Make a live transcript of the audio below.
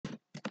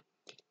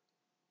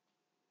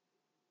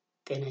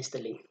ጤና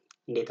ይስጥልኝ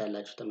እንዴት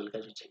አላችሁ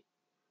ተመልካቾቼ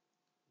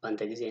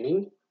ባንተ ጊዜ ነኝ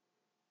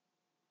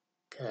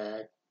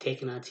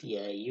ከቴክናት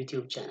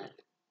የዩቲዩብ ቻናል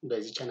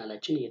በዚህ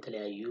ቻናላችን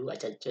የተለያዩ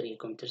አጫጭር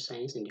የኮምፒውተር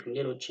ሳይንስ እንዲሁም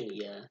ሌሎችን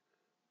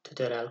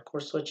የቱቶሪያል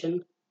ኮርሶችን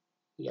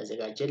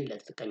ያዘጋጀን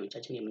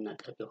ለተጠቃሚዎቻችን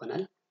የምናቀርብ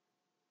ይሆናል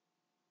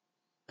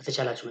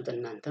በተቻላችሁ መጠን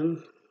እናንተም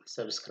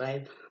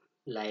ሰብስክራይብ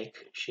ላይክ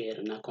ሼር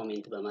እና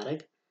ኮሜንት በማድረግ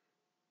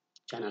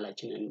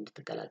ቻናላችንን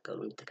እንድትቀላቀሉ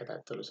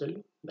እንድትከታተሉ ስል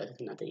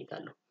በትህትና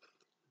ጠይቃለሁ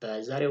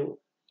በዛሬው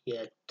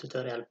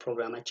የቱቶሪያል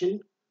ፕሮግራማችን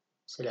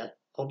ስለ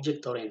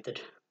ኦብጀክት ኦሪየንትድ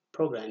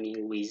ፕሮግራሚንግ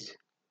ዊዝ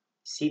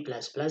C++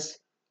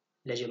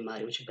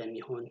 ለጀማሪዎች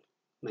በሚሆን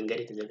መንገድ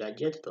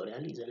የተዘጋጀ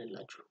ቱቶሪያል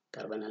ይዘንላችሁ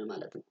ቀርበናል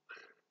ማለት ነው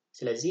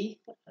ስለዚህ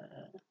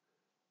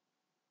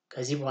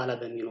ከዚህ በኋላ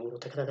በሚኖሩ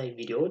ተከታታይ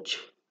ቪዲዮዎች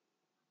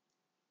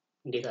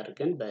እንዴት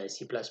አድርገን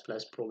በC++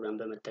 ፕሮግራም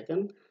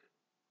በመጠቀም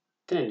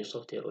ትንንሽ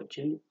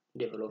ሶፍትዌሮችን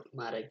ዴቨሎፕ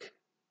ማድረግ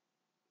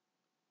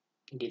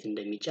እንዴት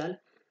እንደሚቻል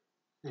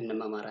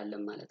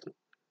እንማማራለን ማለት ነው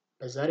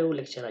በዛሬው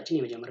ሌክቸራችን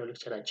የመጀመሪያው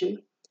ሌክቸራችን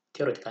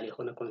ቲዮሬቲካል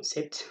የሆነ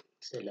ኮንሴፕት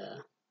ስለ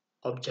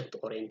ኦብጀክት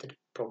ኦሪየንትድ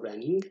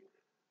ፕሮግራሚንግ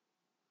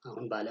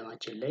አሁን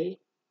በአለማችን ላይ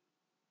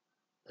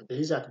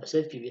በብዛት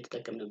በሰፊው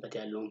እየተጠቀምንበት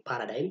ያለውን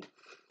ፓራዳይም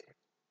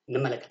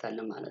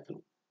እንመለከታለን ማለት ነው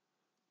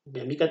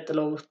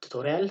በሚቀጥለው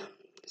ቱቶሪያል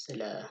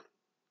ስለ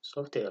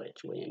ሶፍትዌሮች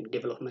ወይም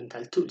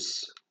ዴቨሎፕመንታል ቱልስ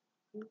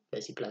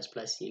በC++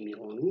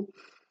 የሚሆኑ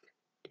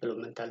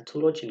ዴቨሎፕመንታል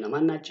ቱሎች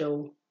እነማን ናቸው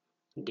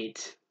እንዴት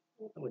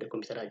ወደ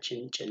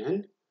ኮምፒውተራችን ጭነን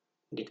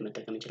እንዴት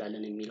መጠቀም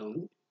እንችላለን የሚለውን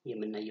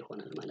የምናይ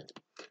ይሆናል ማለት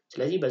ነው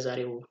ስለዚህ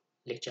በዛሬው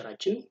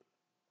ሌክቸራችን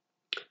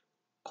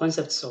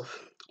concepts of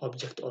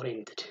object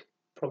oriented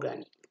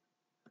programming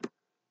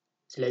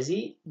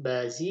ስለዚህ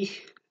በዚህ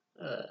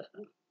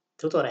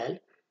tutorial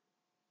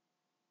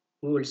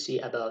we will see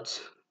about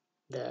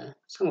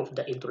some of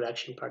the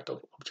introduction part of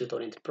object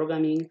oriented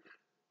programming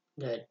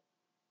the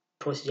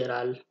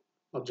procedural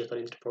object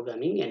oriented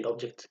programming and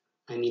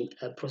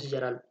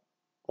procedural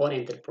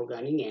oriented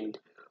programming and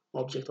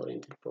object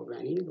oriented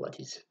programming what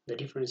is the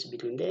difference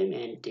between them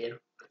and their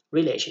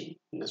relation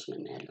እነሱን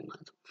እናያለን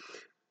ማለት ነው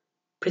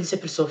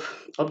principles of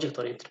object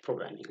oriented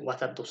programming what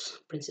are those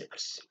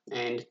principles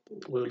and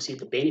we will see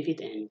the benefit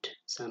and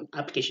some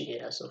application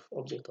areas of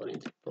object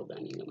oriented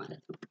programming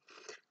ማለት ነው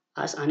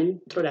as an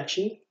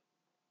introduction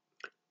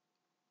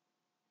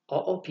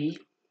OOP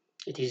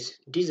it is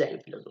design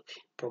philosophy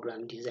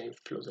program design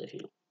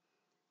philosophy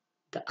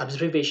the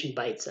observation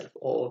by itself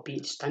OOP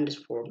it stands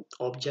for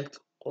object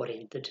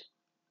oriented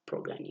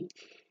programming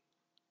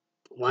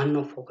one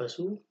of focus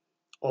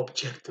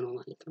object ነው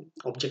ማለት ነው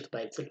object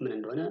by itself ምን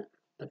እንደሆነ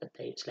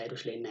በቀጣይ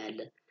ስላይዶች ላይ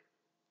እናያለን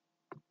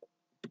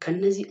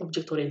ከነዚህ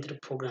object oriented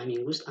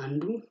programming ውስጥ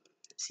አንዱ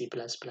C++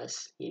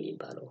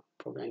 የሚባለው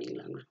programming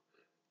language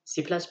C++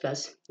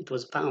 it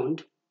was found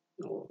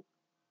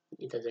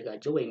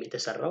የተዘጋጀው ወይም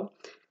የተሰራው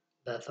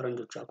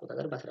በፈረንጆቹ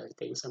አቆጣጠር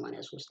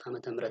በ1983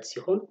 ዓመተ ምህረት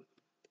ሲሆን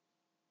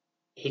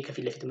ይሄ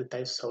ከፊት ለፊት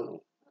የምታዩት ሰው ነው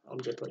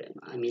object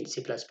oriented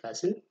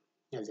C++ን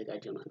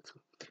ያዘጋጀ ማለት ነው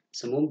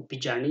ስሙም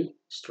ቢጃርኒ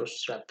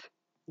ስትሮስትራፕ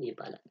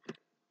ይባላል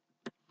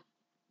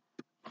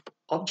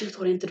object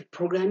oriented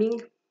programming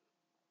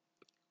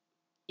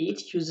it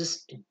uses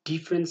a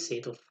different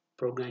set of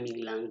programming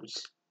language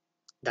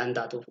than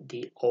that of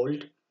the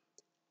old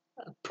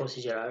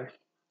procedural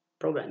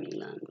programming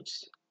language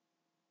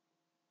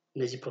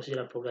እነዚህ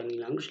procedural programming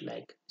language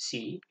like C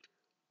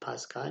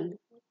Pascal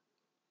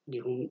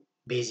እንዲሁም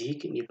ቤዚክ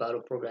የሚባሉ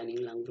ፕሮግራሚንግ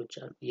ላንጉጆች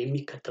አሉ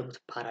የሚከተሉት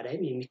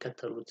ፓራዳይም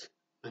የሚከተሉት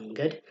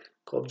መንገድ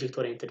ከኦብጀክት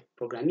ኦሪየንትድ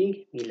ፕሮግራሚንግ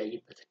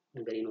የሚለይበት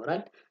ነገር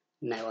ይኖራል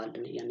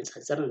እናየዋለን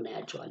ያነጻጸርን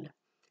እናያቸዋለን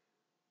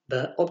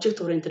በኦብጀክት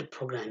ኦሪየንትድ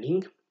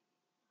ፕሮግራሚንግ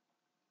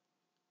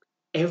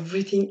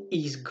everything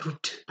is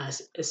grouped as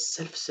a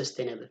self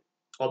sustainable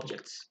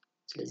objects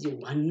ስለዚህ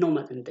ዋናው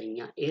ማጠንጠኛ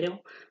ኤሪያው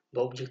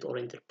በኦብጀክት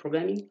ኦሪየንትድ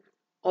ፕሮግራሚንግ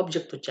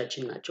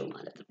ኦብጀክቶቻችን ናቸው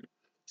ማለት ነው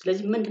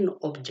ስለዚህ ምንድነው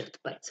ኦብጀክት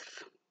ባይ itself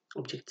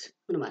ኦብጀክት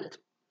ምን ማለት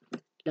ነው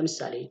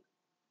ለምሳሌ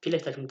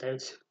ፊለክታችሁ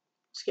የምታዩት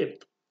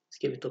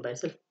ስክሪፕቶ ባይ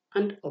itself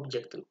አንድ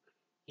ኦብጀክት ነው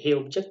ይሄ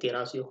ኦብጀክት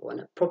የራሱ የሆነ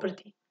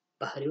ፕሮፐርቲ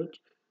ባህሪዎች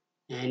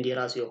and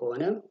የራሱ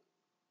የሆነ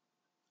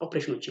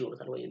ኦፕሬሽኖች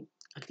ይኖሩታል ወይም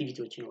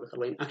አክቲቪቲዎች ይኖሩታል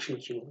ወይም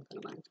አክሽኖች ይኖሩታል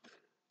ማለት ነው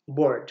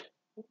ቦርድ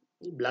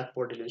ብላክ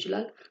ቦርድ ሊሆን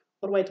ይችላል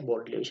or white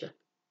ቦርድ ሊሆን ይችላል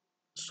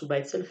እሱ ባይ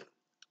itself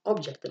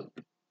ኦብጀክት ነው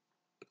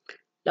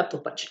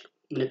ላፕቶፓችን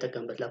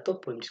የምንጠቀምበት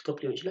ላፕቶፕ ወይም ዲስክቶፕ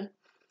ሊሆን ይችላል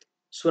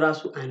እሱ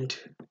ራሱ አንድ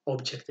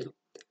ኦብጀክት ነው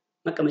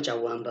መቀመጫ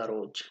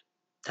ወንበሮች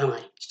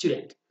ተማሪ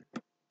ስቱደንት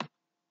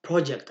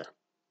ፕሮጀክተር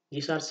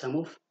these are some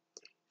of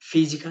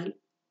physical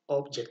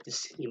objects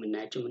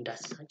የምናያቸው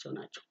እንዳስሳቸው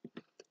ናቸው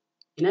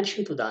in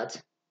addition to that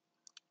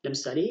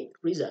ለምሳሌ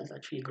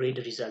ሪዛልታችሁ የግሬድ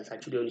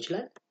ሪዛልታችሁ ሊሆን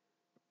ይችላል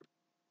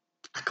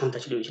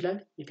አካውንታችሁ ሊሆን ይችላል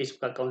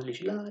የፌስቡክ አካውንት ሊሆን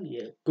ይችላል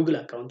የጉግል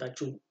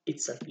አካውንታችሁ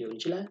itself ሊሆን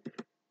ይችላል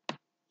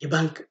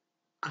የባንክ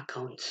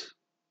አካውንት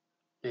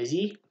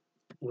እነዚህ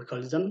we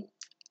call them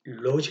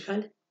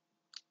logical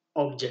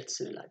objects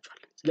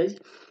እንላቸዋለን ስለዚህ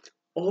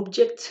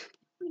ኦብጀክት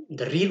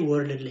the real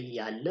world ላይ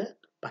ያለ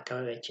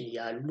በአካባቢያችን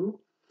ያሉ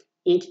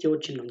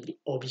ኤንቲቲዎችን ነው እንግዲህ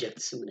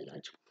ኦብጀክትስ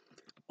እንላቸው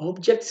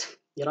ኦብጀክትስ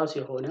የራሱ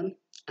የሆነ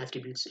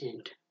attributes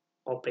and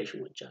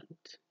ኦፕሬሽኖች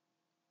አሉት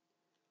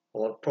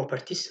or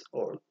properties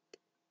or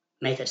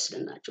methods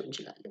ልናቸው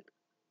እንችላለን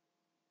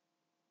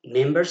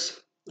members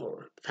or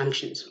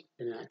functions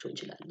ልናቸው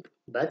እንችላለን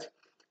but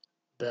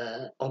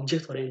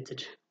በኦብጀክት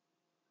ኦሪየንትድ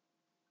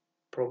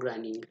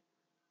ፕሮግራሚንግ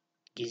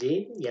ጊዜ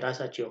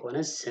የራሳቸው የሆነ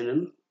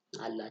ስምም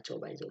አላቸው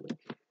ባይዘው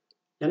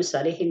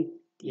ለምሳሌ ይሄን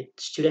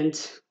የስቱደንት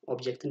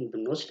ኦብጀክትን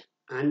ብንወስድ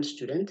አንድ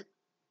ስቱደንት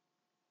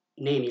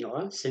ኔም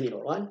ይኖራል ስም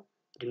ይኖራል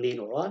እድሜ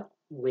ይኖራል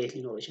ዌት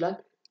ሊኖር ይችላል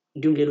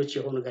እንዲሁም ሌሎች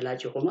የሆኑ ገላጭ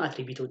የሆኑ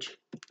አትሪቢዩቶች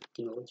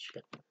ሊኖሩት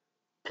ይችላል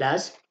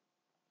ፕላስ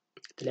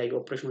የተለያዩ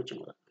ኦፕሬሽኖች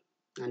ይኖራሉ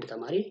አንድ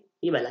ተማሪ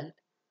ይበላል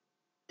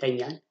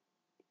ተኛል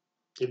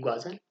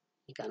ይጓዛል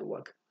he can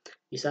work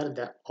these are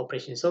the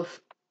operations of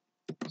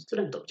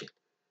student object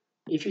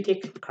if you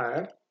take car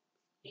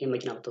ይሄ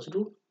መኪና ብትወስዱ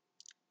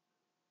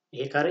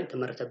ይሄ ካር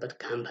የተመረተበት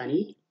ካምፓኒ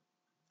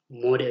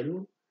ሞዴሉ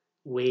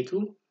ዌቱ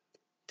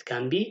it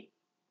can be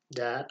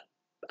the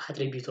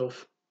attribute of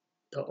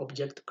the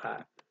object car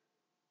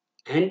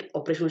and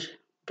operations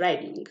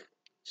driving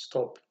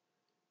stop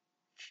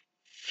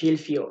fill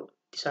fuel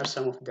these are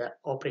some of the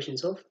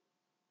operations of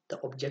the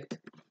object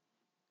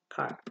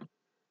car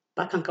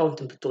ባንክ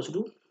አካውንትን ብትወስዱ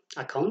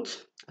አካውንት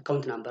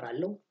ናምበር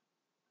አለው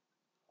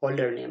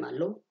ሆልደር ኔም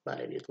አለው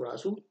ባለቤቱ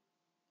ራሱ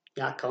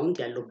የአካውንት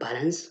ያለው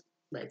ባላንስ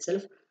by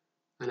itself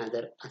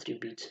another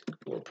attribute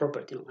or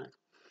property ነው ማለት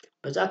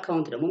በዛ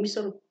አካውንት ደግሞ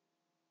የሚሰሩ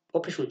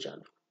ኦፕሬሽኖች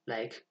አሉ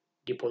like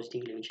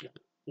depositing ሊሆን ይችላል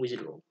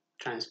withdraw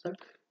transfer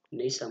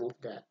እነዚህ some of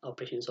the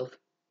operations of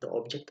the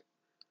object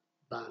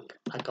bank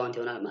አካውንት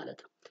ይሆናል ማለት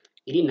ነው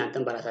እንግዲህ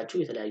እናንተም በራሳችሁ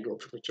የተለያዩ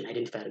ኦፕሽኖችን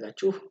አይደንቲፋይ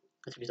አድርጋችሁ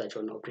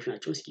አትሪቢዩታቸውና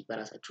ኦፕሬሽናቸውን እስኪ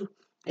በራሳችሁ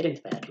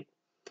አይደንቲፋይ አድርጉ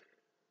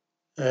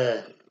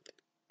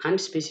አንድ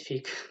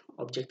ስፔሲፊክ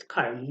ኦብጀክት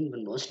ካር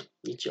ብንወስድ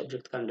ይቺ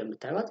ኦብጀክት ካር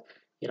እንደምታዩት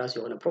የራሱ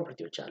የሆነ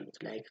ፕሮፐርቲዎች አሉት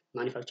ላይክ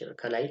ማኒፋክቸረር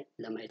ከላይ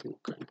ለማየት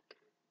ሞክረን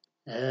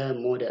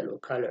ሞዴሉ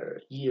ከለር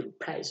ይር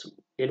ፕራይስ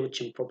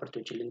ሌሎችም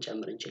ፕሮፐርቲዎችን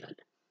ልንጨምር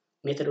እንችላለን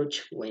ሜተዶች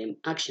ወይም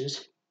አክሽንስ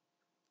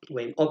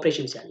ወይም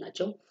ኦፕሬሽንስ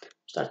ያልናቸው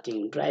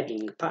ስታርቲንግ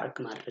ድራይቪንግ ፓርክ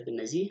ማድረግ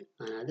እነዚህ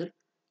another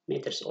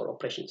methods or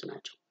operations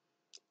ናቸው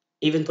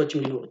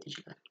ኢቨንቶችም ሊኖሩት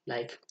ይችላል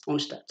ላይክ ኦን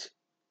ስታርት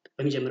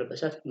በሚጀምርበት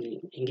ሰዓት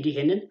እንግዲህ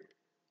ይሄንን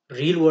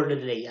ሪል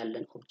ወርልድ ላይ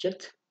ያለን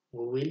ኦብጀክት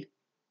we will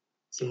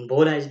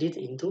symbolize it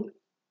into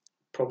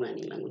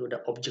programming language ወደ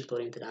ኦብጀክት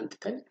ኦሪየንትድ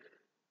አምጥተን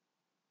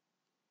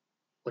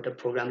ወደ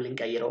ፕሮግራም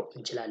ልንቀይረው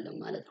እንችላለን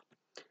ማለት ነው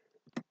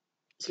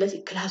ስለዚህ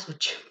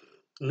ክላሶች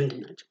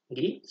ምንድናቸው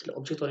እንግዲህ ስለ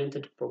ኦብጀክት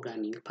ኦሪየንትድ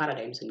ፕሮግራሚንግ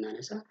ፓራዳይም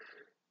ስናነሳ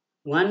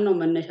ዋናው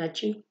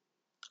መነሻችን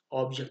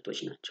ኦብጀክቶች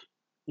ናቸው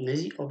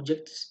እነዚህ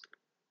ኦብጀክትስ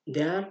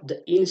they are the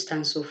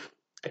instance of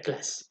a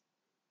class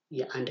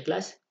የአንድ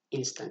ክላስ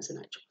ኢንስታንስ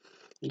ናቸው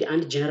እንግዲህ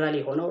አንድ ጀነራል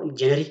የሆነው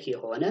ጀነሪክ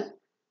የሆነ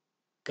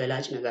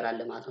ገላጭ ነገር አለ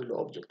ማለት ነው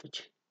ለኦብጀክቶች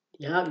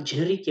ያ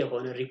ጀነሪክ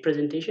የሆነ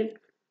ሪፕሬዘንቴሽን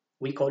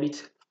we call it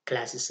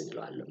classes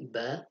እንለዋለን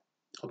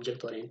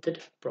በኦብጀክት ኦሪየንትድ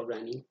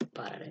ፕሮግራሚንግ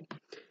ፓራዳይም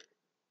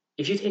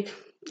if you take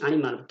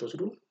አኒማል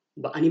ብትወስዱ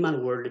በአኒማል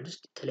ወርልድ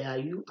ውስጥ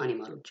የተለያዩ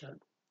አኒማሎች አሉ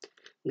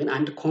ግን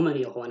አንድ ኮመን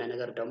የሆነ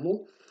ነገር ደግሞ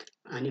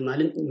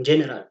አኒማልን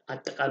ጀነራል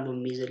አጠቃሎ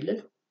የሚይዝልን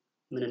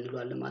ምን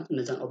እንለዋለን ማለት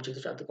እነዛን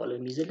ኦብጀክቶች አጠቃሎ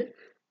የሚይዝልን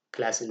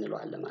ክላስ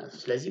እንለዋለን ማለት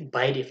ስለዚህ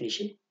by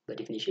definition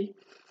በዲፊኒሽን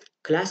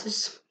classes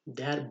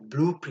they are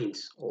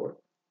blueprints or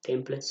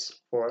templates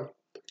for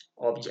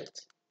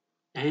objects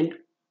and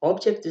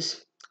objects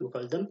we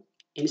call them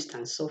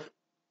instance of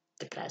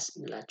the class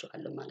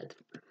እንላቸዋለን ማለት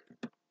ነው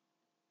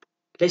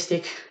let's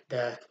take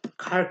the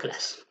car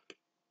class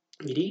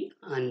እንግዲህ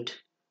አንድ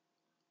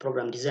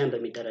ፕሮግራም ዲዛይን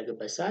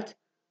በሚደረግበት ሰዓት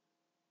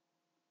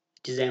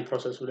ዲዛይን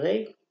ፕሮሰሱ ላይ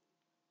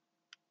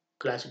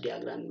ክላስ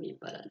ዲያግራም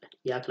ይባላል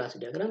ያ ክላስ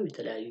ዲያግራም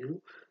የተለያዩ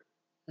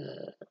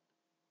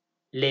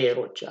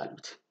ሌየሮች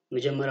አሉት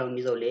መጀመሪያው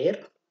የሚይዘው ሌየር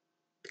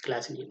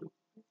ክላስ ኔም ነው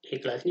ይሄ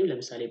ክላስ ኔም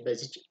ለምሳሌ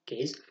በዚህ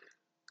ኬዝ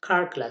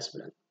ካር ክላስ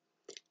ብለን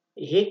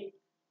ይሄ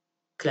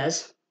ክላስ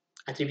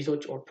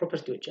አትሪቢዩቶች ኦር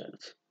ፕሮፐርቲዎች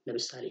አሉት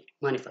ለምሳሌ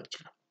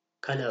ማኒፋክቸረር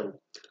ከለሩ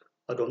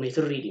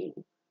ኦዶሜትር ሪዲንግ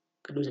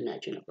ቅድም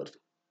ስናያቸው የነበሩት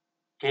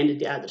and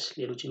the others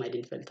ሌሎችም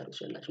አይደንቲፋይ ልታደርጉ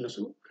ይችላላችሁ እነሱ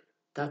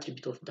the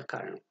attribute of the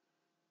car ነው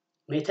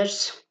methods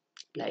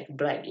like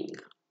driving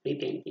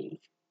repainting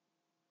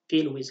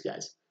fill with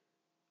gas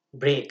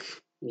brake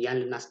ያን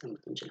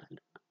ልናስቀምጥ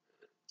እንችላለን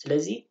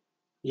ስለዚህ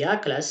ያ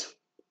ክላስ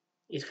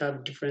it have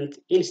different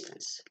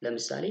instance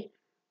ለምሳሌ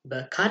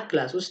በካር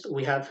ክላስ ውስጥ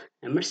we have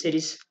a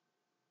Mercedes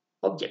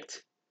object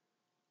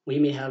we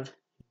may have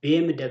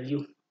BMW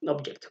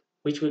object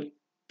which will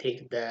take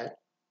the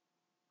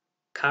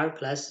car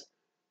class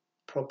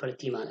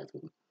property ማለት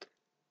ነው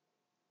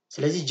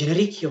ስለዚህ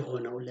ጀነሪክ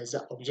የሆነው ለዛ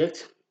ኦብጀክት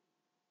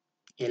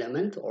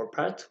ኤሌመንት or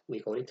part we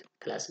call it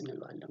class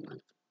እንለዋለን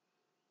ማለት ነው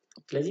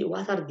ስለዚህ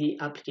what are the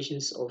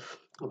applications of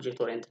object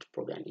oriented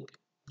programming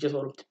object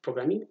oriented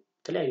programming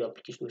የተለያዩ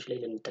አፕሊኬሽኖች ላይ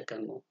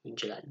ልንጠቀመው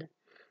እንችላለን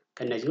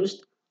ከነዚህ ውስጥ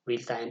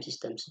real time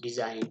systems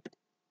design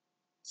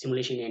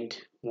simulation and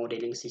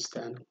modeling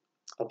system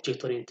object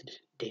oriented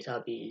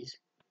database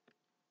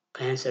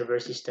client server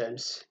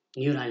systems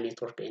neural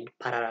network and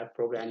parallel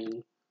programming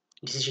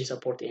decision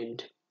support and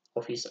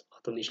office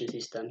automation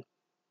system,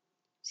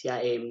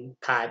 CIM,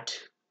 CAD,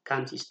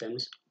 CAM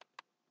systems,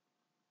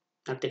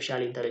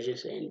 artificial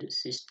intelligence and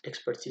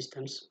expert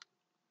systems.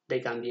 They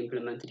can be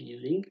implemented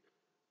using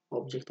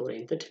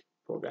object-oriented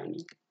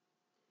programming.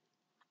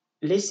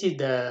 Let's see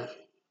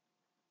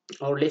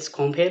let's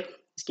compare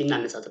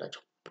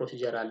እናነጻጽራቸው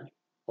procedural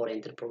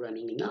oriented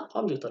programming እና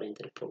object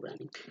oriented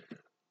programming.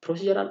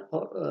 Procedural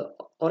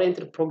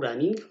oriented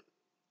programming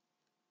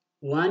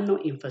ዋናው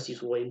ኤምፋሲስ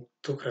ወይም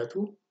ትኩረቱ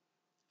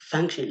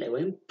ፋንክሽን ላይ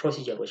ወይም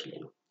ፕሮሲጀሮች ላይ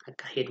ነው፣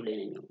 አካሄዱ ላይ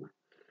ነው።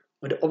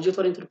 ወደ object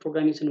oriented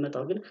programming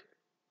ስንመጣው ግን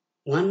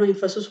ዋናው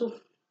ኤምፋሲሱ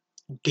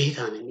ዴታ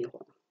ነው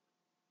የሚሆነው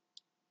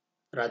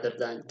rather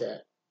than the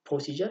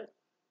procedure,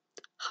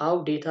 how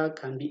data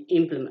can be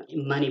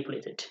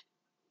manipulated.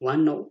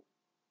 ዋናው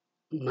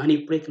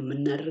ማኒፑሌት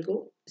የምናደርገው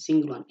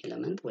ሲንግሏን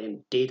ኤሌመንት ወይም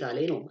ዴታ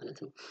ላይ ነው ማለት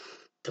ነው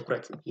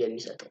ትኩረት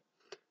የሚሰጠው።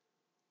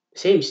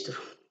 ሴም is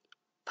true.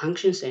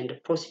 Functions and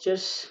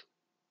procedures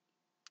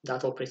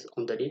that operate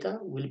on the data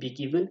will be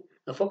given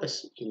a focus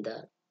in the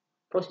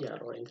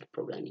procedural oriented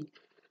programming.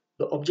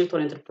 The object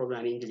oriented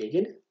programming ጊዜ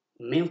ግን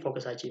main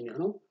ፎከሳችን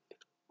የሚሆነው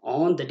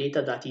on the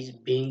data that is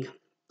being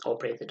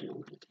operated ነው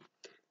ማለት ነው።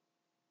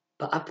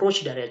 በአፕሮች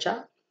ደረጃ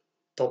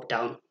top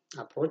down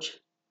approach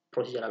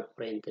procedural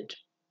oriented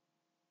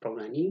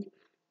programming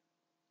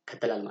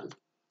ከተላል ማለት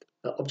ነው።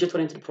 በኦብጀክት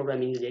ኦሪየንትድ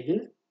ፕሮግራሚንግ ጊዜ ግን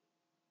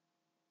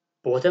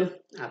bottom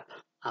up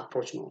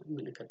approach ነው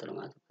የምንከተለው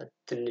ማለት ነው።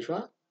 ትንሿ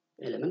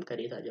ኤሌመንት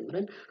ከዴታ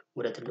ጀምረን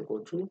ወደ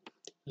ትልቆቹ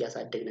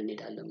ያሳደግን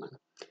እንሄዳለን ማለት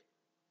ነው።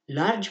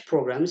 Large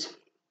programs,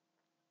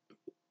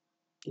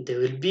 they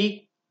will be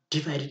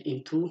divided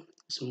into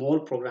small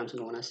programs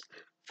known as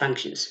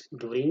functions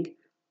during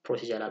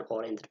procedural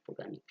oriented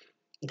programming.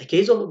 In the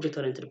case of object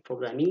oriented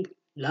programming,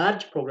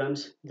 large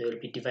programs, they will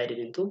be divided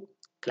into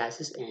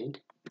classes and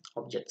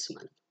objects.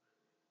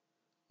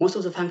 Most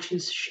of the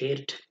functions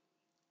shared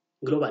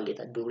global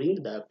data during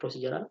the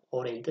procedural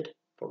oriented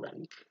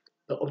programming.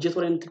 The object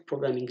oriented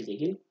programming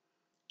again,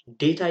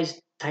 data is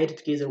tied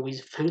together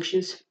with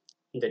functions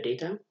in the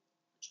data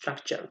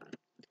structure.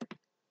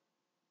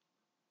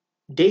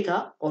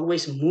 Data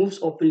always moves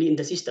openly in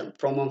the system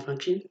from one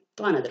function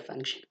to another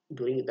function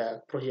during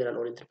the procedural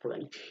oriented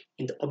programming.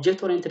 In the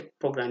object oriented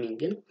programming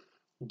again,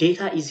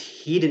 data is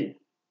hidden,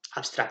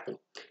 abstract,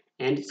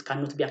 and it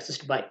cannot be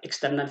accessed by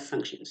external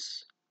functions.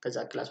 ከዛ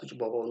ክላሶች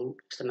በሆኑ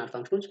external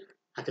functions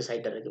አክሰስ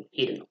አይደረግም፣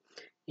 ሂድን ነው።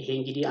 ይሄ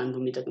እንግዲህ አንዱ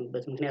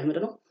የሚጠቅምበት ምክንያት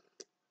ምንድነው?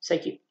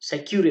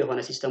 secure የሆነ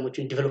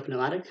ሲስተሞችን ዲቨሎፕ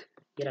ለማድረግ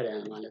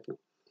ይረዳናል ማለት ነው።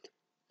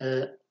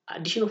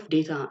 Addition of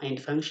data and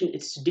function,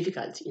 it's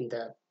difficult in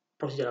the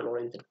procedural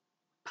oriented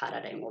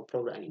paradigm or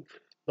programming.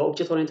 But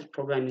object oriented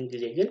programming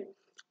ጊዜ ግን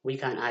we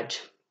can add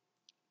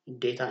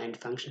data and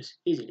functions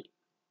easily.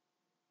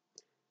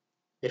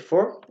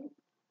 Therefore,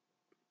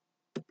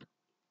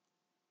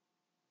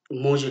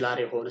 modular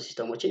የሆነ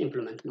ሲስተሞችን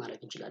ኢምፕሊመንት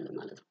ማድረግ እንችላለን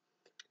ማለት ነው።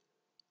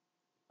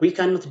 We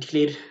cannot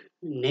declare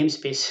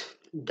namespace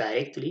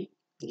directly.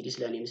 እንግዲህ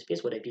ስለ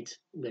namespace ወደፊት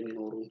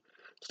በሚኖሩ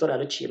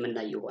ቱቶሪያሎች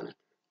የምናየው ይሆናል።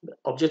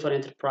 Object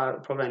oriented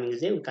programming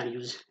ጊዜ we can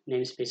use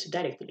namespace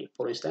directly.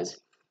 For instance,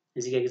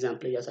 እዚህ ጋር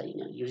ኤግዛምፕል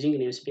ያሳየኛል using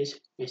namespace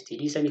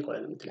std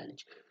semicolon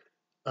የምትላለች።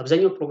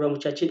 በአብዛኛው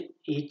ፕሮግራሞቻችን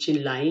ይህችን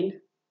ላይን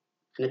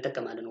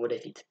እንጠቀማለን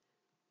ወደፊት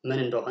ምን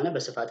እንደሆነ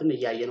በስፋትም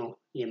እያየነው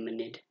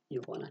የምንሄድ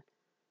ይሆናል።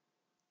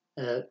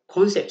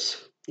 ኮንሴፕትስ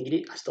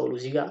እንግዲህ አስተውሉ፣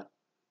 እዚህ ጋር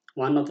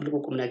ዋናው ትልቁ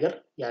ቁም ነገር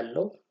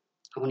ያለው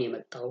አሁን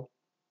የመጣው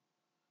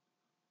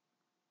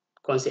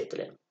ኮንሴፕት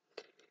ላይ ነው።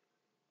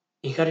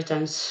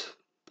 ኢንሄሪታንስ፣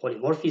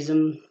 polymorphism,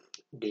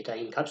 data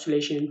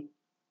encapsulation,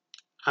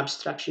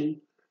 abstraction,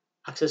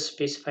 access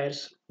specifiers,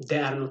 they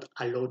are not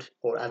allowed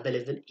or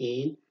available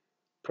in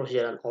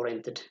procedural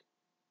oriented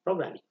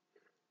programming.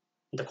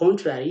 On the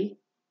contrary,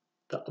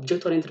 the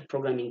object oriented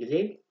programming ጊዜ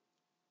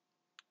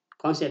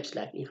concepts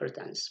like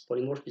inheritance,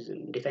 polymorphism,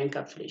 data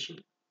encapsulation,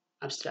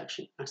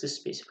 abstraction, access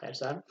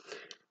specifiers are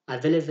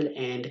available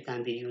and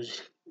can be used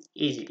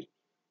easily.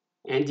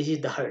 And this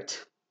is the heart.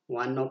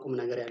 ዋናው ቁም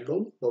ነገር ያለው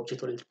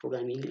በኦብጀክት ኦሪየንትድ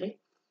ፕሮግራሚንግ ላይ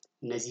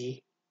እነዚህ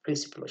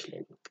ፕሪንሲፕሎች ላይ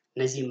ነው።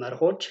 እነዚህ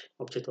መርሆች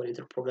ኦብጀክት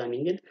ኦሪየንትድ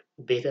ፕሮግራሚንግን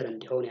ቤተር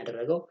እንዲሆን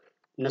ያደረገው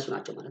እነሱ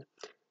ናቸው ማለት ነው።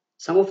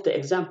 Some of the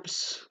examples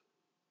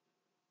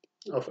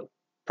of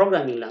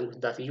programming language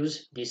that use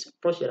this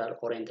procedural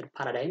oriented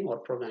paradigm or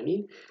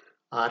programming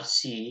are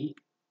C,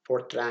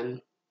 Fortran,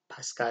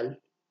 Pascal,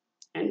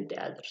 and the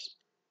others.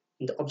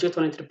 In the object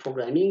oriented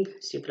programming,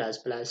 C++,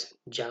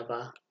 Java,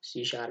 C#,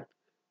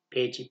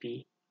 PHP,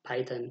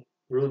 Python,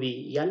 Ruby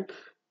እያል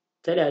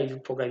የተለያዩ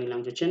ፕሮግራሚንግ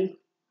ላንጉጆችን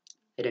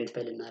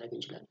አይደንቲፋይ ልናደርግ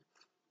እንችላለን።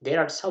 There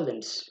are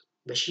thousands,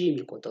 በሺህ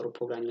የሚቆጠሩ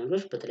ፕሮግራሚንግ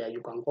ላንጉጆች በተለያዩ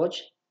ቋንቋዎች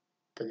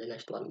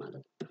ተዘጋጅተዋል ማለት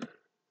ነው።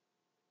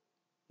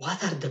 What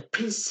are the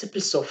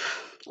principles of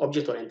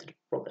object oriented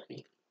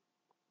programming?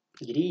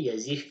 እንግዲህ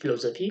የዚህ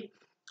ፊሎሶፊ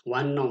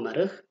ዋናው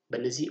መርህ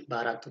በእነዚህ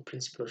በአራቱ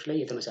ፕሪንሲፕሎች ላይ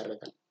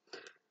የተመሰረተ ነው።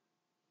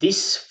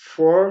 These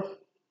four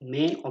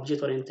main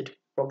object oriented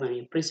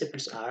programming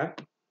principles are: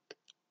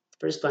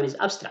 first one is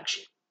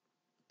abstraction,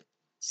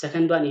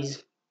 second one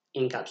is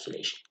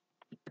encapsulation,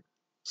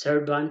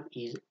 third one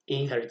is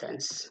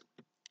inheritance,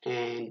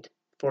 and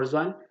fourth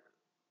one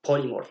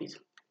polymorphism.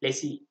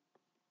 Let's see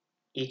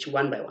each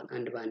one by one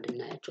and by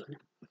and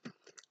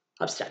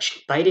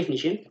abstraction. By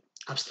definition,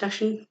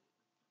 abstraction,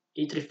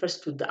 it refers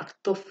to the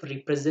act of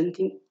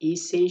representing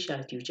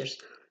essential features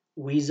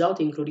without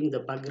including the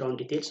background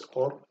details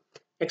or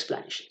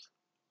explanations.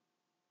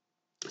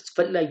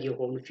 አስፈላጊ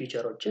የሆኑ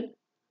ፊቸሮችን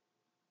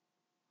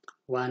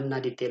ዋና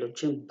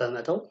ዲቴሎችን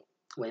በመተው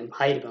ወይም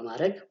ሃይድ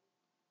በማድረግ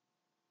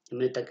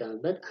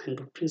የምንጠቀምበት አንዱ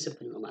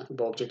ፕሪንሲፕል ነው ማለት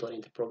በኦብጀክት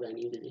ኦሪየንትድ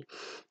ፕሮግራሚንግ ጊዜ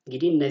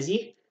እንግዲህ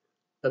እነዚህ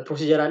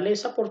በፕሮሲጀራል ላይ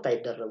ሰፖርት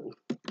አይደረጉም።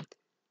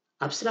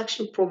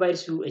 Abstraction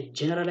provides you a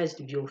generalized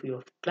view of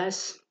your class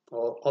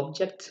or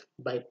object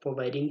by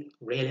providing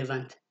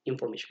relevant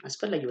information.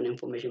 አስፈላጊ የሆነ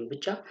ኢንፎርሜሽን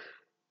ብቻ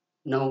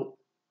ነው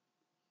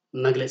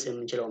መግለጽ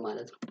የምንችለው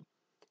ማለት ነው።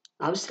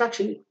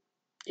 Abstraction,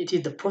 it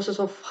is the process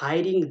of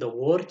hiding the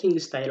working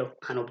style of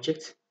an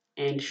object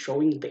and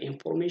showing the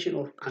information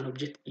of an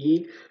object in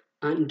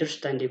an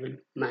understandable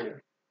manner.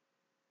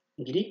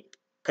 እንግዲህ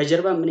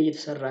ከጀርባ ምን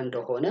እየተሰራ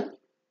እንደሆነ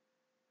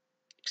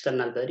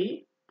ኤክስተርናል በዲ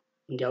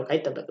እንዲያውቅ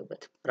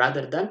አይጠበቅበት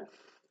rather than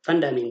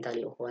fundamental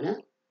የሆነ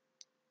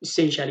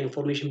essential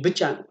information ብቻ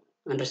ነው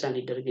አንደርስታንድ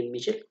ሊደረግ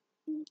የሚችል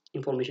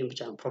ኢንፎርሜሽን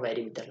ብቻ ነው ፕሮቫይድ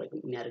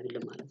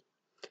የሚያደርግልን ማለት ነው።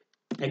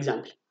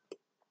 ኤግዛምፕል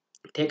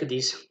take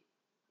this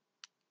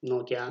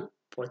Nokia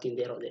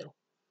 1400.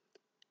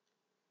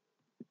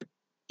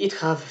 It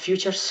have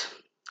features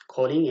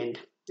calling and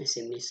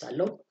SMS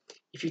allow.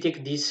 If you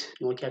take this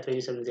Nokia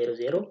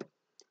 2700,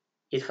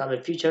 it have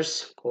a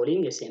features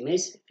calling,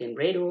 SMS, FM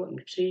radio,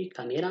 MP3,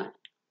 camera.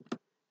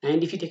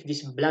 And if you take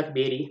this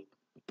BlackBerry,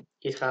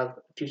 it have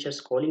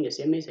features calling,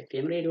 SMS,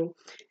 FM radio,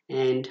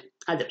 and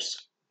others.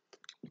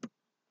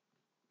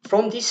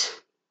 From this,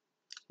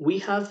 we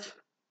have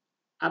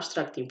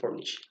abstract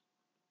information,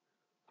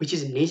 which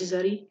is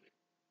necessary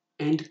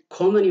and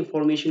common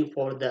information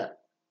for the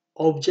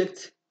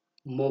object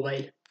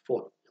mobile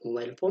phone.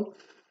 Mobile phone,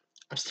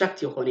 abstract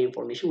የሆነ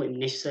information ወይም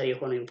necessary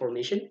የሆነ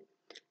information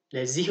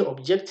ለዚህ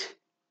object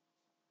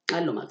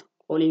አለው ማለት ነው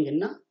calling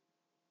እና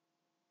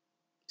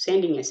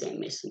sending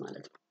SMS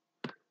ማለት ነው።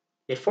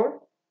 Therefore,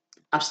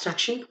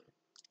 abstraction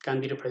can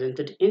be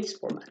represented in this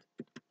format.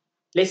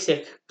 Let's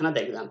take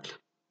another example.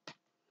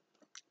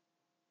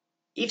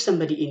 If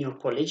somebody in your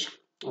college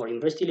or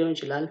university ሊሆን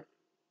ይችላል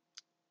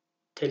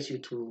tells you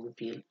to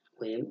fill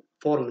ወይም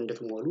ፎርም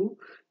እንድትሞሉ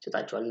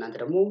ይሰጣችኋል። እናንተ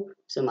ደግሞ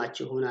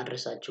ስማችሁን፣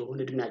 አድረሳችሁን፣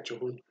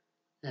 እድሜያችሁን፣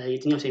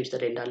 የትኛው ሴሚስተር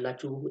ላይ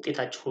እንዳላችሁ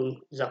ውጤታችሁን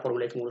እዛ ፎርም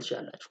ላይ ትሞሉ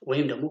ትችላላችሁ።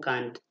 ወይም ደግሞ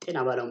ከአንድ ጤና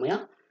ባለሙያ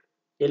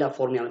ሌላ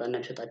ፎርም ያመጣና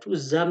ይሰጣችሁ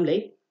እዛም ላይ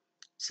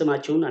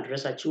ስማችሁን፣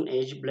 አድረሳችሁን፣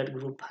 ኤጅ፣ ብለድ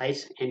ግሩፕ፣ ሃይት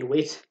ኤንድ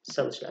ዌት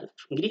ሰው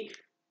ትችላላችሁ። እንግዲህ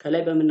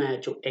ከላይ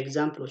በምናያቸው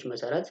ኤግዛምፕሎች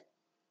መሰረት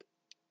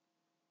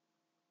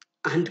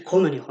አንድ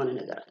ኮመን የሆነ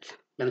ነገር አለ።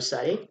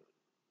 ለምሳሌ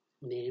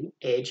ኔም፣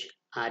 ኤጅ፣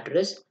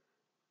 አድረስ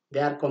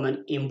they are common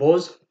in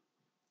both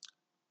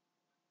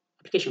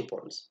application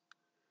forms.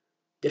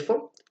 Therefore,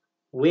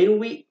 when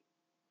we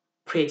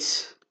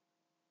create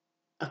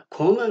a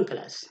common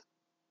class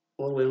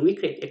or when we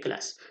create a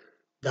class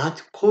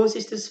that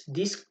consists of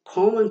these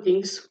common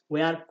things,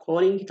 we are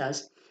calling it as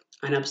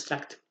an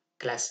abstract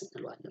class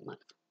እንለዋለን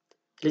ማለት ነው።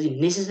 ስለዚህ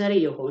necessary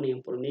የሆነ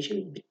ኢንፎርሜሽን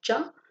ብቻ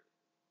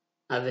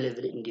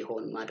available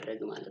እንዲሆን ማድረግ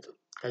ማለት ነው።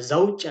 ከዛ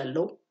ውጭ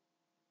ያለው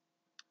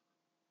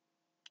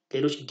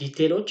ሌሎች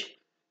ዲቴሎች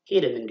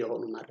ሄደን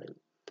እንዲሆኑ ማድረግ ነው።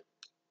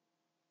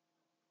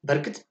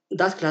 በእርግጥ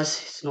that class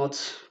is not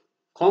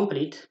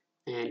complete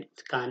and it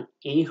can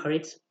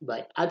inherit by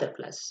other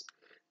classes.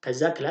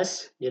 ከዛ ክላስ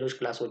ሌሎች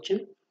ክላሶችን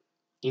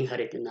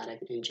ኢንሄሪት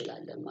ልናደርግ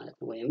እንችላለን ማለት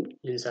ነው ወይም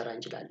ልንሰራ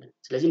እንችላለን።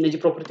 ስለዚህ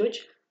እነዚህ ፕሮፐርቲዎች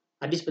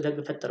አዲስ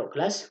በተፈጠረው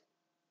ክላስ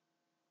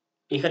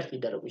ኢንሄሪት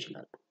ሊደረጉ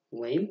ይችላሉ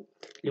ወይም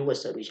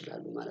ሊወሰዱ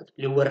ይችላሉ ማለት ነው።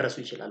 ሊወረሱ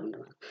ይችላሉ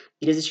ማለት ነው።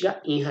 ስለዚህ ጋር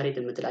ኢንሄሪት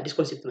የምትል አዲስ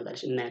ኮንሴፕት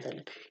መጣለች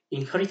እናያታለን።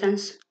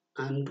 ኢንሄሪታንስ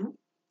አንዱ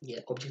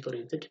የኦብጀክት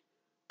ኦሪየንትድ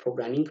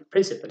ፕሮግራሚንግ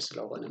ፕሪንሲፕል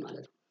ስለሆነ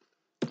ማለት ነው።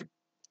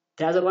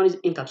 The other one is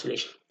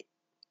encapsulation.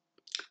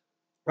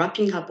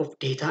 Wrapping up of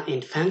data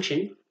and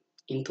function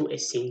into a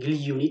single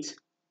unit,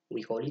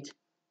 we call it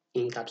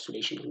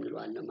encapsulation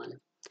እንለዋለን ማለት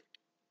ነው።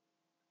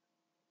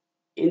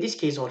 In this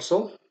case also,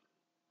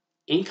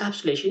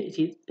 encapsulation is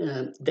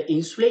the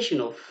insulation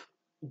of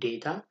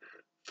data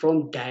from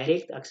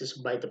direct access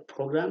by the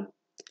program.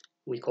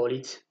 We call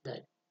it the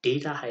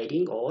data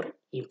hiding or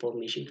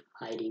information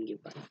hiding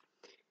ይባላል።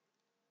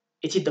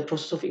 It is the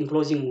process of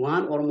enclosing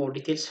one or more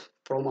details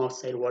from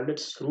outside world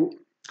through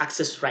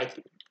access right.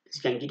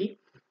 እዚህ ጋር እንግዲህ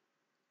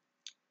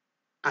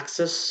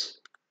access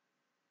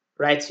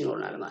rights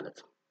ይኖርናል ማለት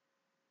ነው።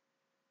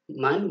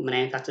 ማን ምን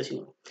አይነት access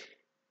ይኖረው?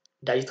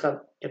 Does it have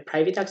a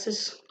private access?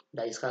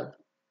 Does it have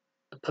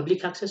a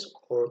public access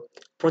or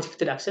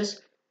protected access?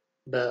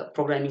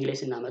 በፕሮግራሚንግ ላይ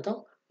ስናመጣው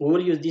we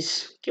will use these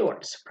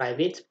keywords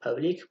private,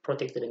 public,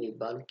 protected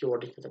የሚባሉ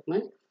keywords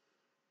ተጠቅመን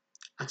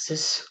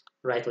access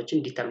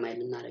ራይቶችን ዲተርማይን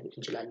ልናደርግ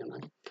እንችላለን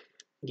ማለት ነው።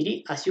 እንግዲህ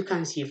as you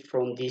can see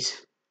from this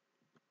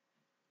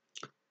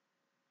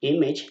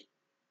image,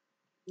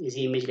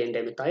 እዚህ ኢሜጅ ላይ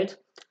እንደምታዩት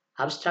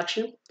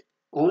abstraction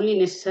only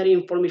necessary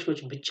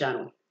informationዎች ብቻ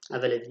ነው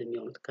available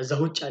የሚሆኑት። ከዛ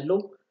ውጭ ያለው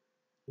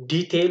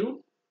ዲቴይሉ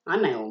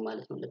አናየውም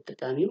ማለት ነው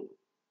ለተጠቃሚው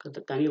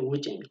ከተጠቃሚው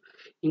ውጭ ነው።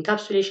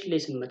 ኢንካፕሱሌሽን ላይ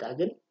ስንመጣ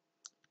ግን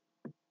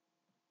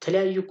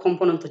የተለያዩ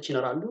ኮምፖነንቶች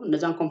ይኖራሉ።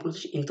 እነዛን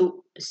ኮምፖነንቶች into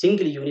a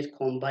single unit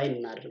combine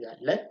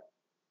እናደርጋለን።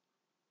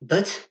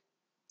 but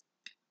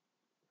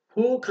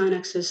who can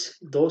access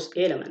those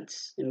elements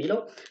የሚለው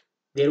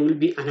there will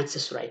be an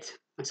access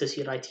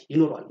right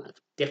ይኖረዋል ማለት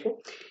ነው። therefore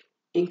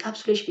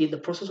encapsulation is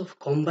the process of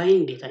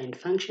combining data and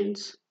functions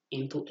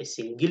into a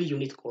single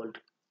unit called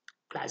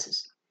classes.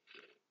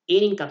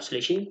 In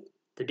encapsulation,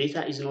 the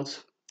data is not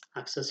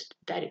accessed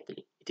directly.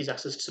 It is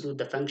accessed through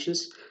the functions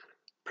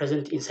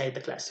present inside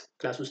the class.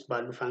 Class ውስጥ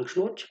ባሉ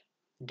ፋንክሽኖች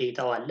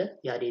ዴታው አለ።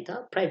 ያ ዴታ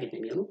ፕራይቬት ነው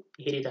የሚሆነው።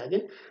 ይሄ ዴታ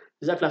ግን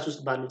እዛ ክላስ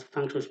ውስጥ ባሉ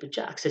ፋንክሽኖች ብቻ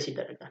አክሰስ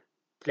ይደረጋል።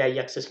 የተለያየ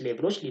አክሰስ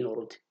ሌቭሎች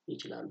ሊኖሩት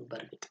ይችላሉ።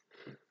 በእርግጥ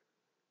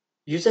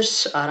users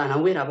are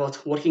unaware about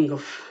working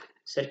of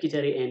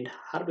circuitry and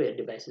hardware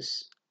devices.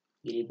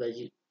 እንግዲህ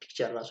በዚህ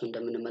ፒክቸር ራሱ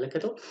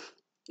እንደምንመለከተው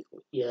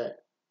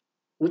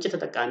የውጭ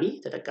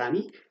ተጠቃሚ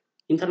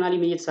ኢንተርናሊ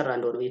ምን እየተሰራ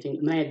እንደሆነ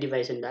ምን አይነት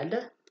ዲቫይስ እንዳለ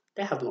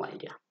they have no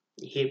idea.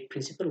 ይሄ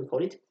ፕሪንሲፕል we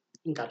call it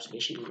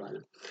encapsulation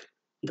ይባላል።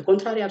 the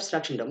contrary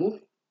abstraction ደግሞ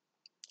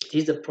it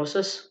is the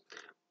process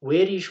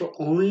where you show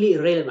only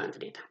relevant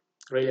data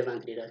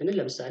ስንል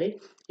ለምሳሌ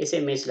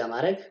ኤስኤምኤስ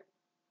ለማድረግ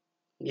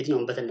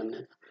የትኛውን በተን ነው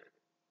የምነካ፣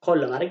 ኮል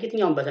ለማድረግ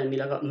የትኛውን በተን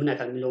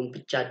ምነካ የሚለውን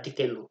ብቻ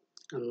ዲቴል ነው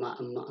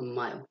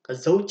እማየው።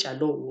 ከዛ ውጭ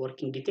ያለው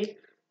working detail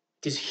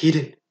it is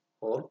hidden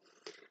or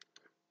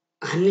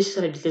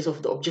unnecessary details of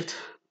the object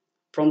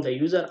from the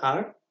user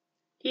are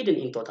hidden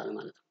in total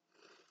ማለት ነው።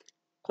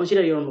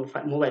 Consider your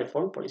mobile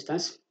phone, for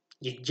instance.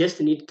 You just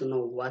need to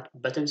know what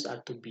buttons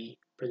are to be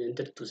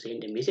presented to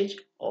send a message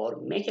or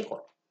make a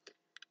call.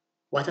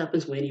 What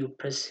happens when you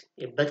press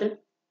a button,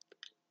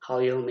 how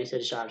your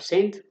messages are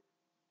sent,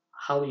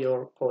 how your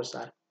calls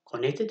are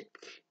connected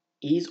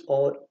is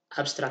all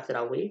abstracted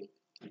away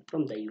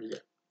from the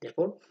user.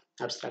 Therefore,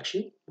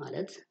 abstraction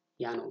ማለት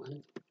ያ ነው ማለት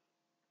ነው።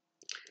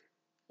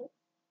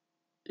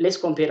 Let's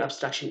compare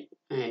abstraction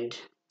and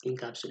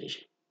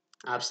encapsulation.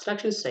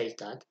 Abstraction says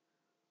that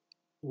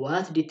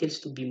what details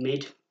to be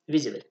made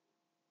visible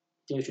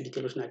የትኞቹ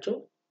ዲቴሎች ናቸው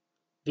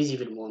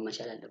ቪዚብል መሆን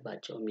መቻል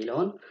አለባቸው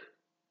የሚለውን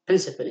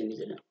ፕሪንሲፕል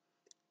የሚይዝ ነው።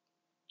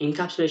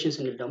 ኢንካፕሱሌሽን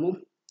ስንል ደግሞ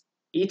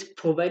it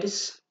provides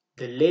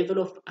the level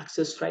of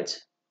access rights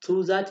to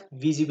that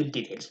visible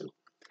details ነው።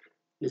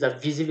 እነዛ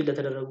ቪዚብል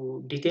ለተደረጉ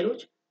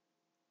ዲቴሎች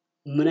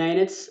ምን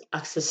አይነት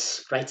አክሰስ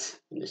ራይትስ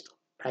እንስጠው፣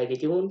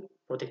 ፕራይቬት ይሁን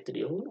ፕሮቴክትድ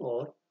ይሁን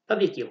ኦር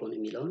ፐብሊክ ይሁን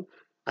የሚለውን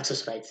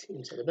አክሰስ ራይትስ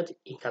የሚሰጥበት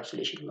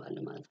ኢንካፕሱሌሽን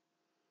ነው ማለት ነው።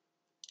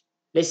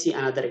 let's see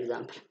another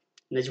example.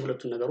 እነዚህ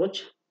ሁለቱን ነገሮች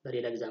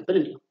በሌላ ኤግዛምፕል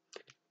እንየው።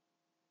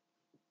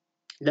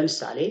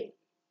 ለምሳሌ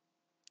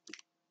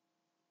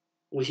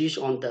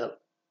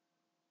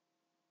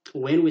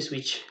when we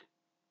switch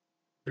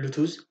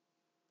Bluetooth,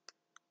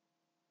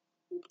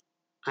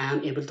 I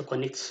am able to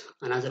connect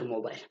another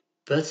mobile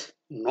but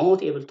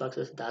not able to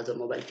access the other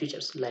mobile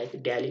features like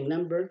dialing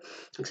number,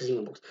 accessing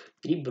a box.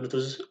 እንግዲህ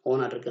ብሉቱዝ ኦን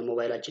አድርገን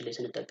ሞባይላችን ላይ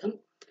ስንጠቀም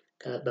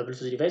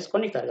በብሉቱዝ ዲቫይስ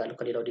ኮኔክት አድርጋለሁ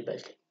ከሌላው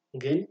ዲቫይስ ላይ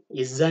ግን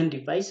የዛን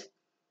ዲቫይስ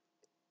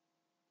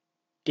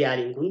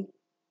ዲያሊንጉን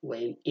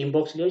ወይም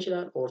ኢንቦክስ ሊሆን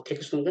ይችላል ኦር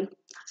ቴክስቱን ግን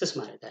አክሰስ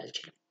ማድረግ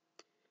አልችልም።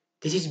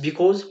 this is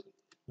because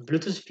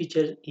Bluetooth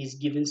feature is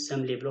given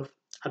some level of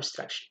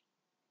abstraction.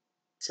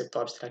 ሰጥቶ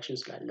abstraction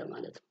ስላለ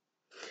ማለት ነው።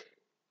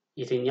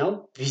 የትኛው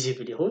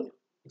ቪዚብል ይሁን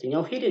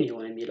የትኛው ሂድን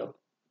ይሁን የሚለው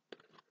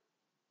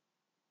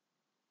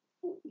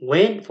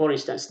when for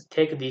instance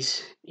take this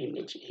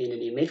image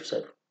ይሄንን ኢሜጅ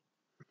ውሰዱ።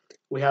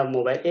 we have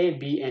mobile A,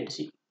 B and C.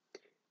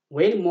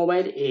 when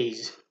mobile A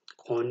is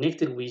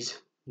connected with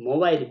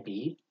mobile B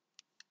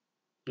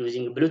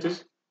using Bluetooth,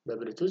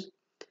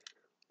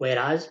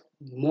 whereas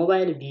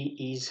mobile B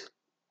is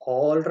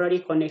already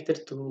connected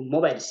to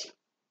mobile C.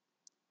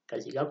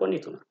 ከዚህ ጋር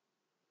ኮኔክት ነው።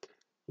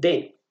 then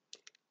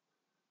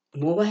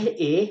mobile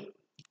A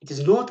it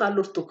is not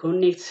allowed to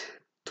connect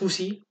to C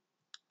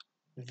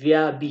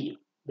via B.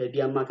 በቢ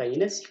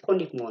አማካኝነት C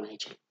ኮኔክት መሆን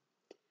አይችልም።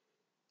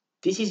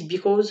 this is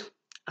because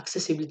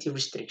accessibility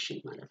restriction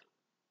ማለት ነው።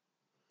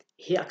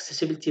 ይሄ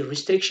accessibility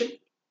restriction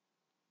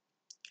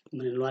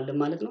ምን እንለዋለን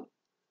ማለት ነው?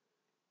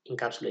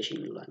 ኢንካፕሱሌሽን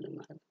እንለዋለን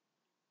ማለት ነው።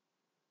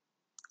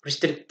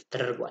 ሪስትሪክት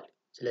ተደርጓል።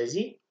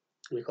 ስለዚህ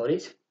we call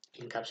it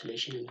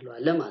encapsulation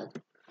እንለዋለን ማለት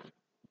ነው።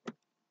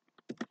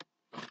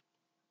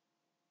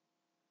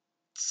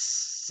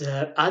 the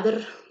other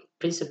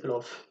principle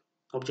of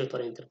object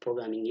oriented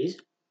programming is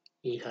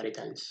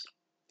inheritance.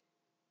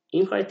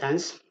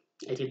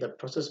 It is the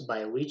process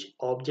by which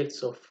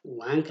objects of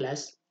one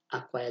class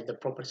acquire the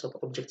properties of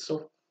objects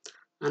of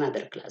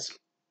another class.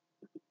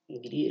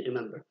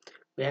 Remember,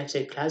 we have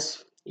said class,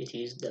 it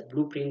is the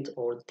blueprint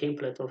or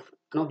template of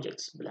an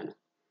object ብለናል።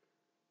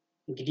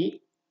 እንግዲህ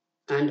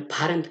አንድ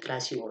ፓረንት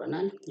ክላስ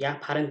ይኖረናል። ያ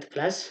ፓረንት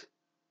ክላስ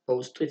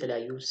በውስጡ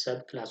የተለያዩ ሰብ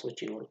ክላሶች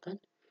ይኖሩታል።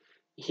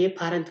 ይሄ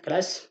ፓረንት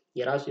ክላስ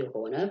የራሱ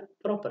የሆነ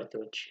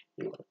ፕሮፐርቲዎች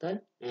ይኖሩታል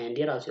and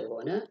የራሱ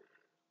የሆነ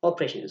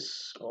ኦፕሬሽንስ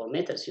or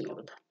ሜተድስ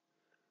ይኖሩታል።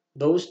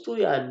 በውስጡ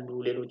ያሉ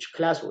ሌሎች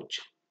ክላሶች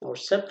or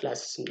ሰብ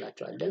ክላስስ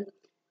እንላቸዋለን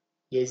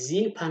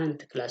የዚህን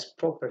ፓረንት ክላስ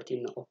ፕሮፐርቲ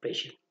እና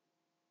ኦፕሬሽን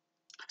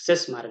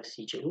አክሰስ ማድረግ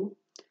ሲችሉ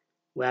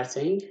we are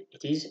saying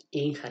it is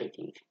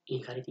inheriting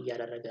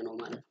እያደረገ ነው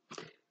ማለት ነው።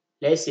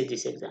 Let's see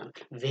this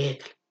example.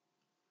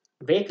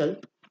 Vehicle,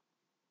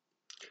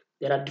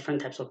 there are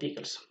different types of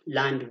vehicles.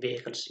 Land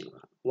vehicles,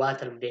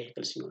 water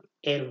vehicles,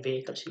 air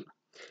vehicles.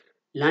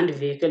 Land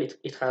vehicle,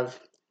 it have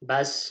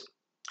bus,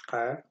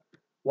 car.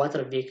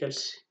 Water vehicles,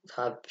 it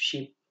have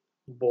ship,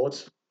 boats.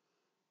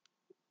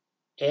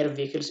 Air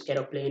vehicles,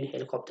 aeroplane,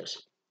 helicopters.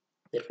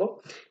 Therefore,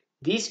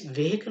 this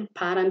vehicle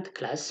parent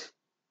class,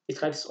 it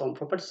has its own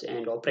properties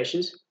and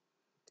operations.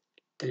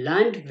 The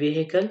land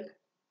vehicle,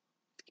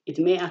 it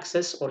may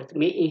access or it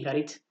may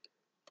inherit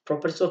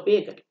properties of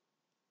vehicle,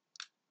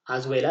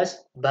 as well as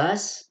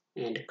bus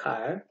and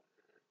car.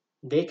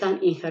 They can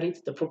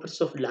inherit the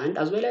properties of land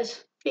as well as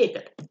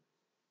vehicle.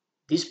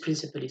 This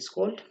principle is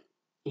called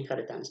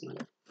inheritance.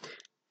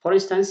 For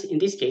instance, in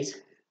this case,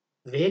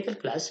 vehicle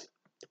class,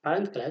 the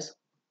parent class,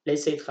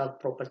 let's say it have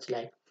properties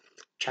like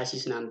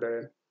chassis number,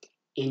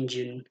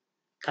 engine,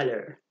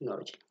 color, and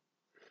origin.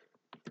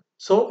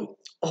 So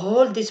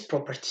all these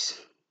properties,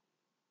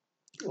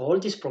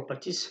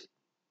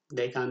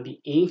 they can be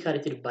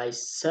inherited by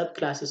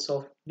subclasses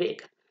of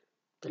vehicle,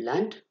 the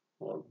land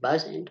or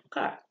bus and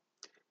car.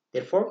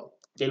 Therefore,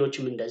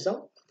 ሌሎችም እንደዛው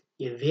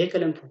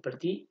የቬሂክልን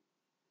ፕሮፐርቲ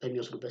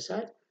በሚወስዱበት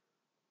ሰዓት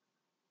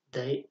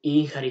they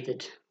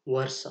inherited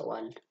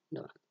ወርሰዋል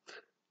ነው።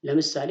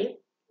 ለምሳሌ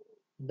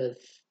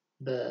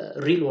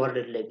በሪል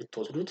ወርልድ ላይ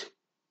ብትወስዱት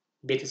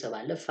ቤተሰብ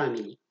አለ፣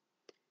 ፋሚሊ።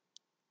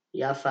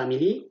 ያ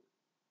ፋሚሊ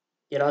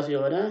የራሱ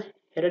የሆነ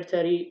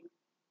ሄሬዲተሪ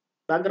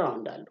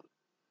ባክግራውንድ አለው፣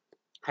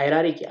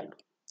 ሃይራርኪ አለው።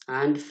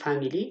 አንድ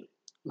ፋሚሊ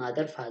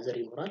ማደር ፋዘር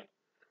ይኖራል።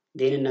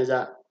 then እነዛ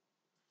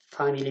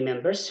ፋሚሊ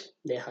ሜምበርስ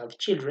they have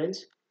children፣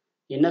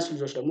 የነሱ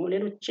ልጆች ደግሞ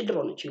ሌሎች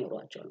ችልድረኖች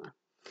ይኖሯቸዋል ማለት።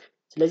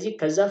 ስለዚህ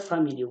ከዛ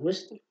ፋሚሊ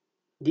ውስጥ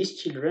these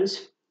children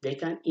they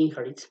can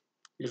inherit፣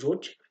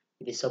 ልጆች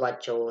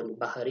ቤተሰባቸውን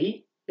ባህሪ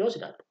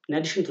ይወስዳሉ። in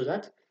addition to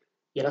that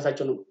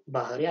የራሳቸውን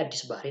ባህሪ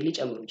አዲስ ባህሪ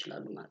ሊጨምሩ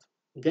ይችላሉ ማለት ነው።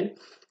 ግን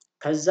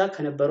ከዛ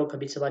ከነበረው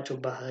ከቤተሰባቸው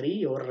ባህሪ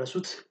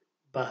የወረሱት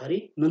ባህሪ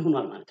ምን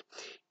ሆኗል ማለት ነው?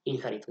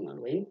 ኢንሄሪት ሆኗል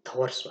ወይም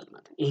ተወርሷል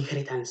ማለት ነው።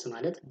 ኢንሄሪታንስ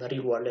ማለት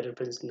በሪል ወርልድ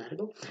ሪፕሬዘንት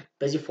እናደርገው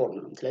በዚህ ፎርም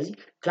ነው። ስለዚህ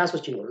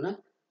ክላሶች ይኖሩናል።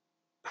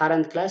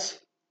 parent class,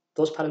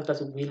 those parent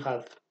classes will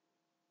have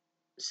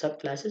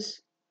subclasses.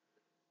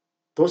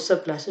 Those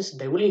subclasses,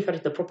 they will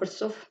inherit the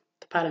properties of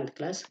the parent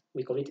class.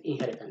 We call it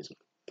inheritance.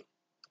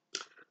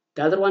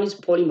 The other one is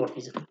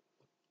polymorphism.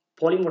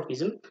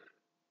 Polymorphism,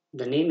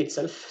 the name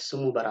itself,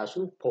 ስሙ በራሱ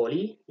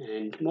poly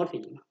and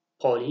morphism.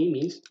 Poly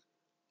means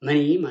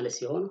many ማለት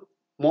ሲሆን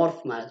morph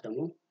ማለት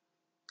ደግሞ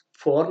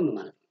form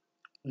ማለት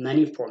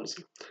many forms.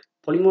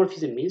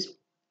 Polymorphism means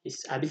its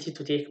ability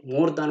to take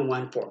more than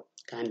one form,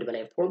 ከአንድ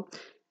በላይ ፎርም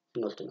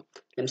እንወስድ ነው።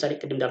 ለምሳሌ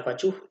ቅድም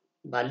እንዳልኳችሁ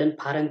ባለን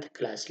ፓረንት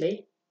ክላስ ላይ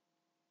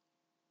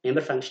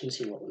ሜምበር ፋንክሽንስ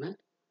ይኖሩናል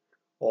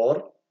ኦር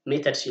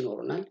ሜተድስ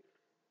ይኖሩናል።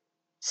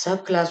 ሰብ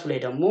ክላሱ ላይ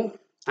ደግሞ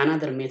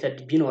አናዘር ሜተድ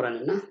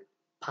ቢኖረንና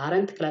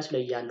ፓረንት ክላስ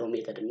ላይ ያለው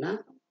ሜተድ እና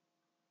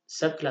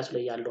ሰብ ክላሱ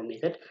ላይ ያለው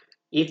ሜተድ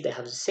if they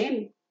have the same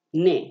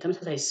name፣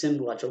 ተመሳሳይ ስም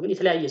ኖሯቸው ግን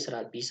የተለያየ ስራ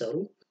ቢሰሩ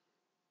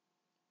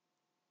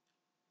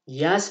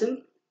ያ ስም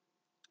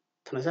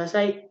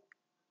ተመሳሳይ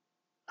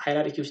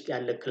ሃይራርኪ ውስጥ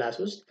ያለ ክላስ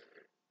ውስጥ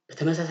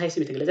በተመሳሳይ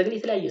ስም የተገለጸ ግን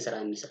የተለያየ ስራ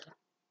የሚሰራ፣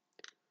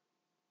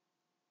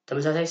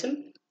 ተመሳሳይ ስም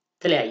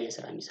የተለያየ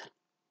ስራ የሚሰራ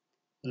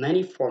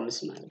many forms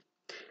ማለት።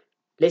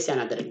 let's see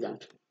another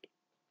example.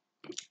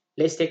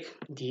 let's take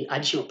the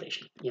addition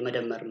operation፣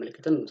 የመደመር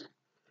ምልክትን እንውሰድ።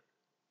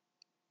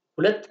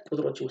 ሁለት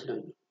ቁጥሮችን ወስደን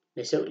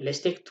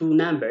let's take two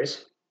numbers፣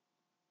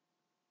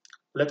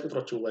 ሁለት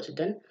ቁጥሮችን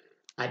ወስደን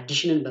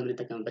አዲሽንን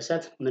በምንጠቀምበት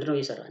ሰዓት ምንድነው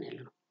እየሰራን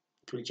ያለነው?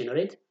 it will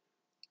generate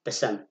the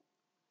sum፣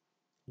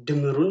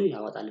 ድምሩን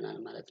ያወጣልናል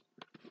ማለት ነው።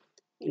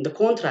 in the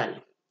contrary,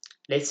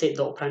 let's say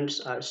the operands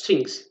are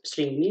strings.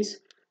 String means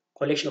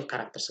collection of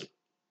characters።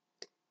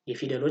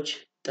 የፊደሎች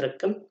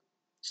ጥርቅም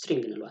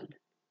string እንለዋለን።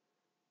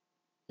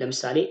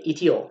 ለምሳሌ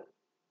ኢትዮ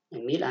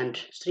የሚል አንድ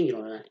string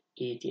ይኖረናል፣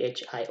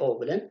 ETHIO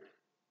ብለን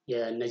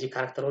የነዚህ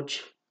ካራክተሮች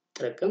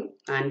ጥርቅም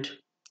አንድ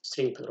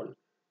string ፈጥሮናል።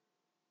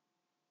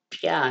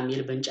 ፒያ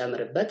የሚል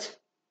ብንጨምርበት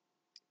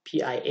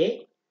PIA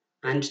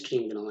አንድ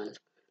string ነው ማለት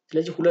ነው።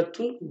 ስለዚህ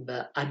ሁለቱን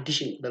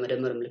በአዲሽን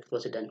በመደመር ምልክት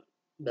ወስደን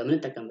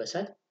በምንጠቀምበት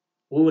ሰዓት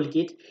we will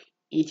get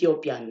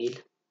ኢትዮጵያ የሚል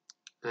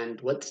አንድ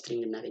ወጥ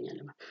string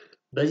እናገኛለን ማለት።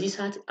 በዚህ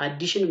ሰዓት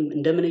አዲሽን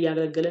እንደምን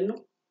ያገለግለን ነው?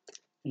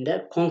 እንደ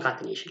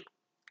ኮንካትኔሽን።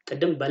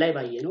 ቅድም በላይ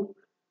ባየነው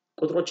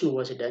ቁጥሮችን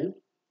ወስደን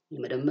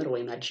የመደመር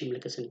ወይም አዲሽን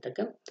ምልክት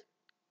ስንጠቀም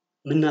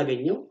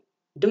ምናገኘው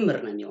ድምር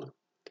ነው የሚሆነው።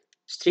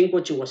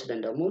 ስትሪንጎችን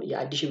ወስደን ደግሞ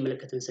የአዲሽን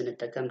ምልክትን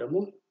ስንጠቀም ደግሞ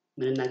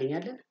ምን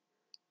እናገኛለን?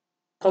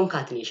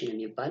 ኮንካትኔሽን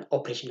የሚባል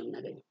ኦፕሬሽን ነው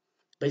የምናገኘው።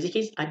 በዚህ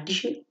ኬዝ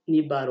አዲሽን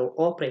የሚባለው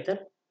ኦፕሬተር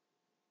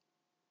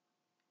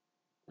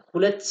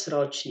ሁለት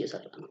ስራዎች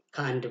እየሰራ ነው፣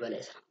 ከአንድ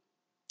በላይ ስራ።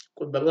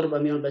 በቁጥር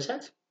በሚሆንበት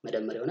ሰዓት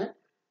መደመር ይሆናል፣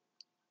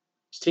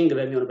 ስትሪንግ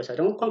በሚሆንበት ሰዓት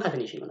ደግሞ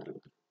ኮንካትኔሽን ይሆናል።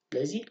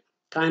 ስለዚህ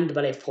ከአንድ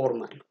በላይ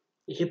ፎርም አለው።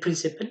 ይሄ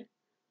ፕሪንሲፕል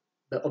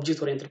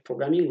በኦብጀክት ኦሪየንትድ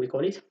ፕሮግራሚንግ we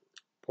call it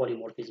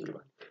polymorphism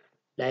ይባላል።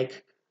 like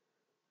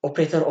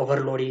operator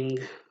overloading፣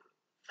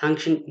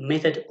 function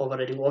method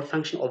overloading or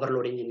function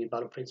overloading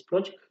የሚባሉ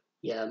ፕሪንሲፕሎች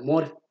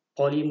የሞር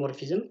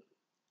ፖሊሞርፊዝም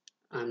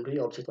አንዱ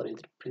የኦብጀክት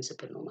ኦሪየንትድ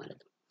ፕሪንሲፕል ነው ማለት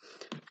ነው።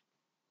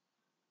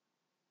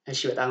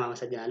 እሺ በጣም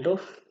አመሰግናለሁ።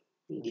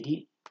 እንግዲህ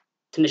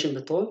ትንሽም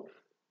ብትሆን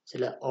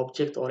ስለ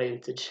ኦብጀክት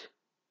ኦሪየንትድ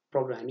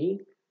ፕሮግራሚንግ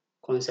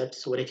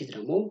ኮንሰፕትስ ወደፊት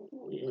ደግሞ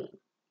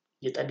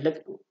የጠለቅ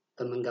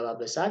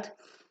በመንገባበት ሰዓት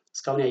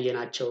እስካሁን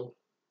ያየናቸው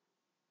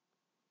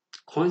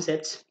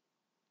ኮንሰፕትስ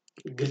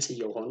ግልጽ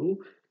እየሆኑ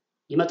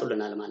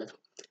ይመጡልናል ማለት ነው።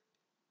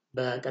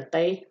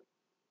 በቀጣይ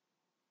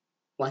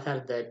what are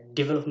the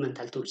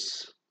developmental tools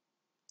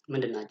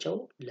ምንድናቸው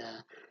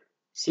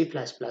ለሲ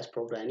ፕላስ ፕላስ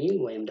ፕሮግራሚንግ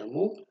ወይም ደግሞ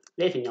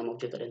ለየትኛውም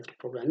ኦብጀክት ኦሪየንትድ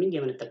ፕሮግራሚንግ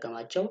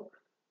የምንጠቀማቸው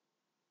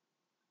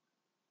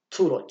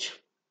ቱሎች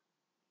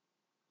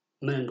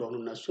ምን እንደሆኑ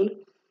እነሱን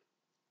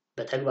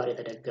በተግባር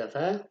የተደገፈ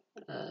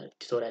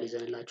ቱቶሪያል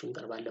ይዘንላችሁ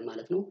እንቀርባለን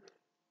ማለት ነው።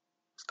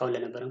 እስካሁን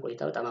ለነበረን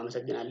ቆይታ በጣም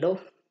አመሰግናለሁ።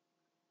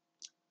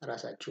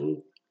 ራሳችሁን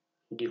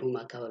እንዲሁም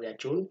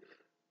አካባቢያችሁን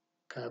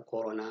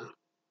ከኮሮና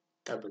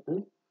ጠብቁ።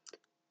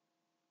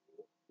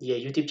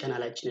 የዩቲዩብ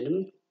ቻናላችንንም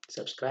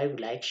ሰብስክራይብ፣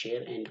 ላይክ፣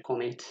 ሼር ኤንድ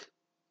ኮሜንት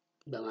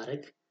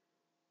በማድረግ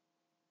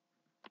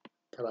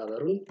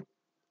ተባበሩን።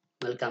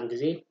 መልካም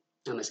ጊዜ።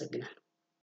 አመሰግናለሁ።